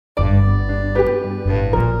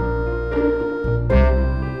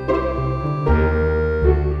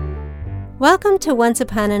Welcome to Once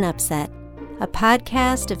Upon an Upset, a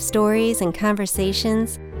podcast of stories and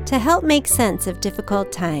conversations to help make sense of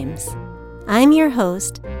difficult times. I'm your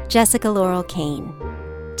host, Jessica Laurel Kane.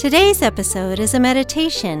 Today's episode is a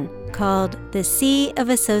meditation called The Sea of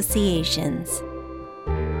Associations.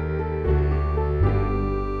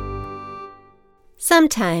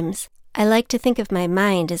 Sometimes, I like to think of my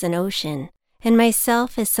mind as an ocean and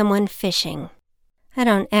myself as someone fishing. I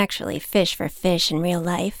don't actually fish for fish in real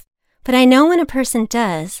life, but I know when a person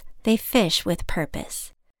does, they fish with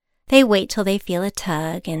purpose. They wait till they feel a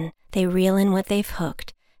tug and they reel in what they've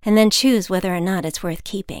hooked and then choose whether or not it's worth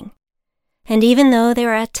keeping. And even though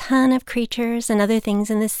there are a ton of creatures and other things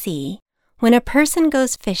in the sea, when a person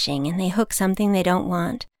goes fishing and they hook something they don't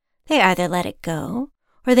want, they either let it go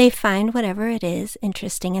or they find whatever it is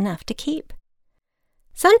interesting enough to keep.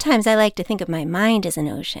 Sometimes I like to think of my mind as an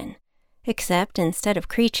ocean, except instead of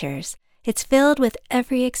creatures, it's filled with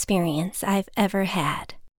every experience I've ever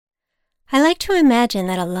had. I like to imagine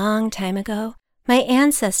that a long time ago, my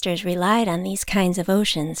ancestors relied on these kinds of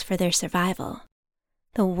oceans for their survival.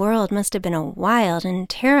 The world must have been a wild and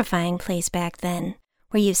terrifying place back then,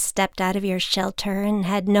 where you stepped out of your shelter and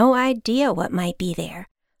had no idea what might be there.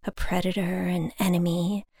 A predator, an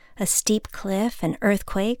enemy, a steep cliff, an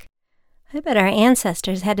earthquake. I bet our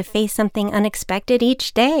ancestors had to face something unexpected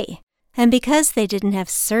each day. And because they didn't have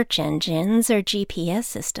search engines or GPS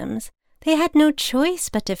systems, they had no choice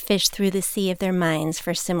but to fish through the sea of their minds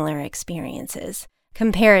for similar experiences,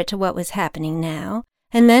 compare it to what was happening now,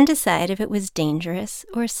 and then decide if it was dangerous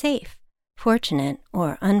or safe, fortunate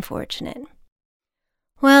or unfortunate.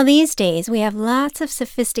 Well, these days we have lots of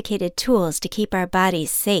sophisticated tools to keep our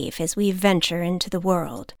bodies safe as we venture into the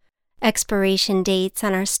world. Expiration dates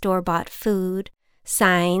on our store-bought food,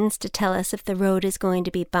 signs to tell us if the road is going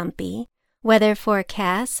to be bumpy, weather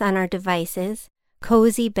forecasts on our devices,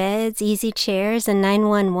 cozy beds, easy chairs, and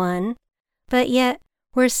 911. But yet,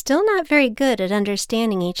 we're still not very good at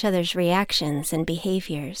understanding each other's reactions and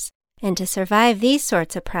behaviors. And to survive these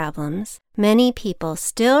sorts of problems, many people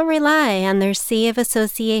still rely on their sea of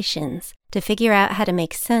associations to figure out how to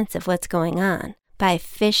make sense of what's going on by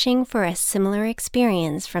fishing for a similar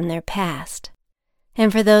experience from their past.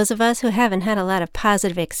 And for those of us who haven't had a lot of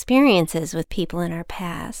positive experiences with people in our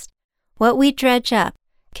past, what we dredge up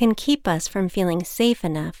can keep us from feeling safe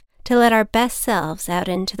enough to let our best selves out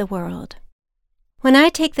into the world. When I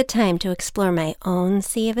take the time to explore my own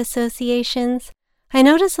sea of associations, I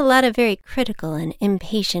notice a lot of very critical and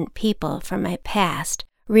impatient people from my past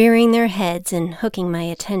rearing their heads and hooking my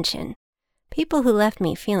attention, people who left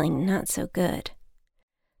me feeling not so good.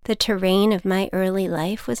 The terrain of my early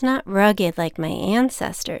life was not rugged like my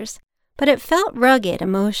ancestors, but it felt rugged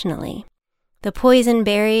emotionally. The poison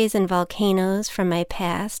berries and volcanoes from my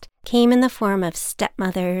past came in the form of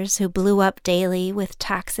stepmothers who blew up daily with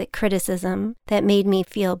toxic criticism that made me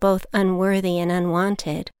feel both unworthy and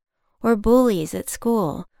unwanted, or bullies at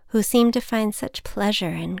school who seemed to find such pleasure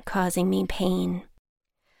in causing me pain.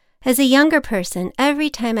 As a younger person,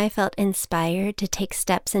 every time I felt inspired to take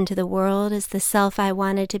steps into the world as the self I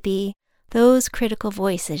wanted to be, those critical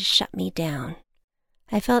voices shut me down.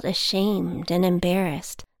 I felt ashamed and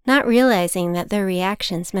embarrassed, not realizing that their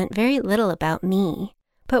reactions meant very little about me,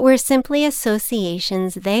 but were simply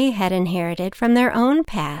associations they had inherited from their own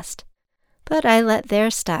past. But I let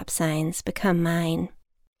their stop signs become mine.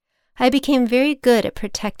 I became very good at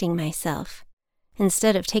protecting myself.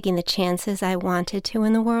 Instead of taking the chances I wanted to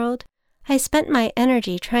in the world, I spent my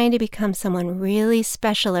energy trying to become someone really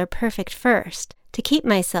special or perfect first to keep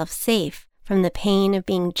myself safe from the pain of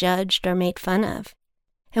being judged or made fun of.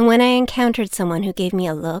 And when I encountered someone who gave me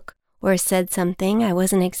a look or said something I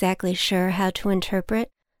wasn't exactly sure how to interpret,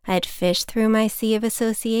 I'd fish through my sea of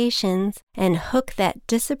associations and hook that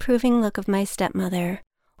disapproving look of my stepmother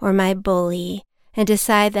or my bully and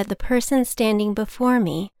decide that the person standing before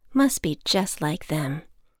me must be just like them.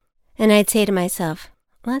 And I'd say to myself,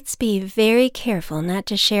 let's be very careful not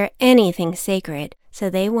to share anything sacred so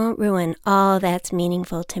they won't ruin all that's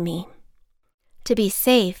meaningful to me. To be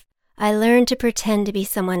safe, I learned to pretend to be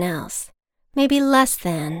someone else, maybe less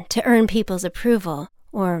than to earn people's approval,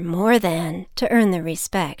 or more than to earn their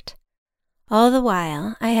respect. All the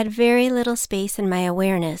while, I had very little space in my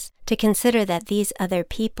awareness to consider that these other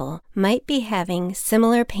people might be having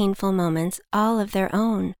similar painful moments all of their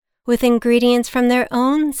own, with ingredients from their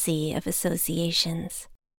own sea of associations.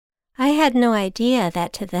 I had no idea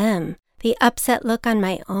that to them, the upset look on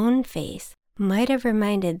my own face might have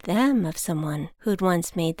reminded them of someone who'd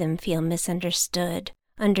once made them feel misunderstood,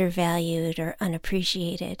 undervalued, or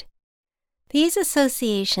unappreciated. These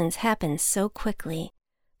associations happen so quickly,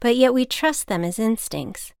 but yet we trust them as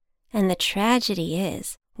instincts, And the tragedy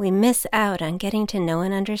is, we miss out on getting to know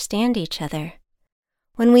and understand each other.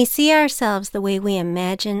 When we see ourselves the way we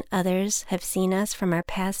imagine others have seen us from our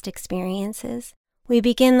past experiences, we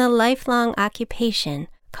begin the lifelong occupation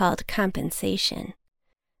called compensation.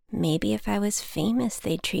 Maybe if I was famous,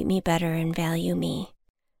 they'd treat me better and value me.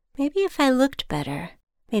 Maybe if I looked better.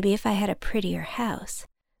 Maybe if I had a prettier house.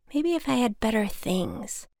 Maybe if I had better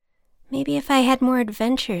things. Maybe if I had more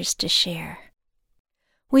adventures to share.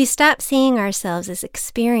 We stop seeing ourselves as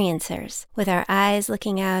experiencers with our eyes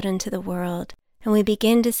looking out into the world, and we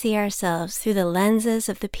begin to see ourselves through the lenses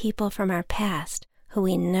of the people from our past who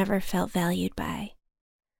we never felt valued by.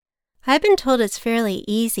 I've been told it's fairly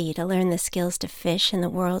easy to learn the skills to fish in the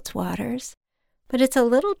world's waters, but it's a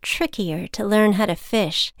little trickier to learn how to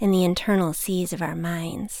fish in the internal seas of our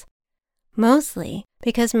minds. Mostly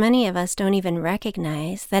because many of us don't even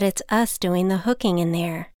recognize that it's us doing the hooking in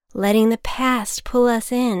there, letting the past pull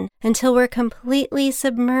us in until we're completely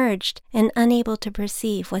submerged and unable to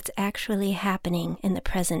perceive what's actually happening in the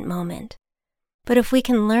present moment. But if we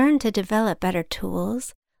can learn to develop better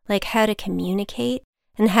tools, like how to communicate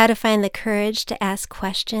and how to find the courage to ask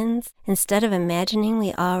questions instead of imagining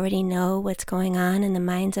we already know what's going on in the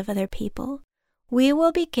minds of other people, we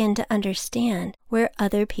will begin to understand where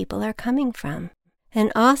other people are coming from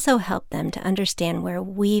and also help them to understand where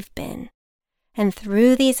we've been. And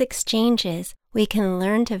through these exchanges, we can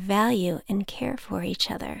learn to value and care for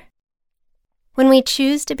each other. When we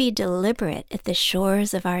choose to be deliberate at the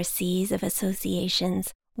shores of our seas of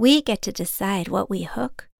associations, we get to decide what we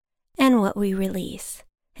hook and what we release.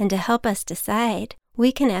 And to help us decide,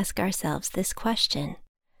 we can ask ourselves this question: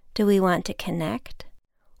 do we want to connect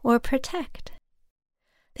or protect?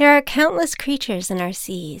 There are countless creatures in our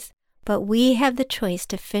seas, but we have the choice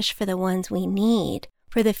to fish for the ones we need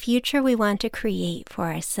for the future we want to create for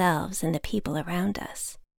ourselves and the people around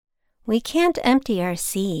us. We can't empty our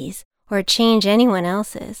seas or change anyone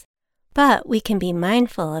else's, but we can be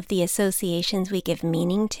mindful of the associations we give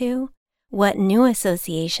meaning to, what new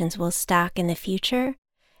associations we'll stock in the future,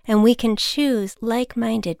 and we can choose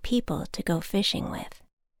like-minded people to go fishing with.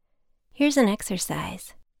 Here's an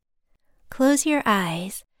exercise. Close your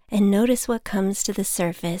eyes and notice what comes to the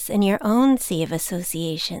surface in your own sea of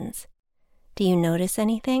associations. Do you notice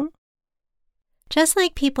anything? Just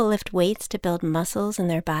like people lift weights to build muscles in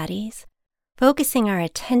their bodies, focusing our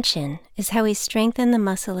attention is how we strengthen the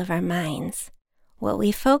muscle of our minds. What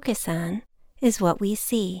we focus on is what we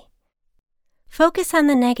see. Focus on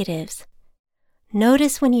the negatives.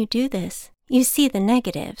 Notice when you do this, you see the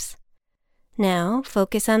negatives. Now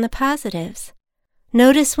focus on the positives.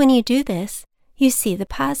 Notice when you do this, you see the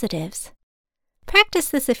positives. Practice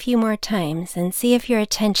this a few more times and see if your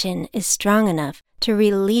attention is strong enough to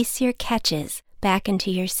release your catches back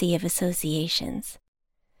into your sea of associations.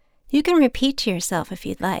 You can repeat to yourself if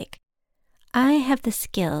you'd like. I have the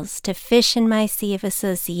skills to fish in my sea of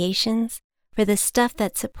associations for the stuff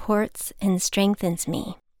that supports and strengthens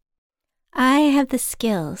me. I have the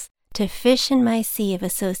skills to fish in my sea of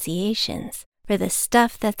associations for the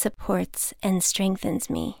stuff that supports and strengthens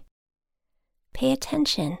me. Pay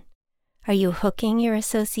attention. Are you hooking your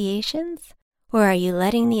associations, or are you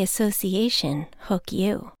letting the association hook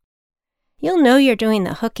you? You'll know you're doing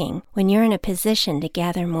the hooking when you're in a position to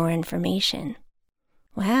gather more information.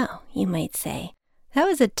 Wow, you might say, that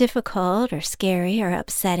was a difficult or scary or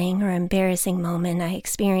upsetting or embarrassing moment I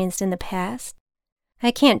experienced in the past.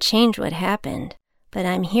 I can't change what happened, but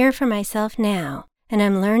I'm here for myself now, and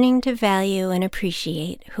I'm learning to value and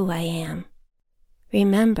appreciate who I am.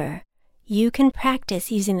 Remember, you can practice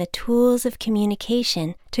using the tools of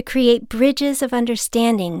communication to create bridges of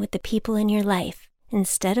understanding with the people in your life,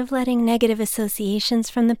 instead of letting negative associations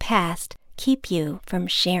from the past keep you from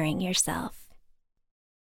sharing yourself.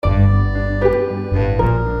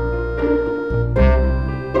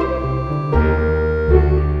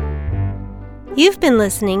 You've been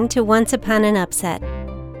listening to Once Upon an Upset.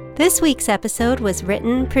 This week's episode was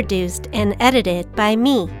written, produced, and edited by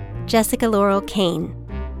me, Jessica Laurel Kane.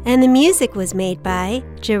 And the music was made by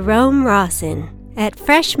Jerome Rawson at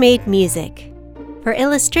Fresh Made Music. For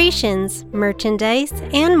illustrations, merchandise,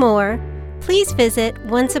 and more, please visit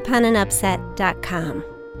onceuponanupset.com.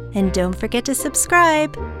 And don't forget to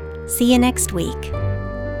subscribe. See you next week.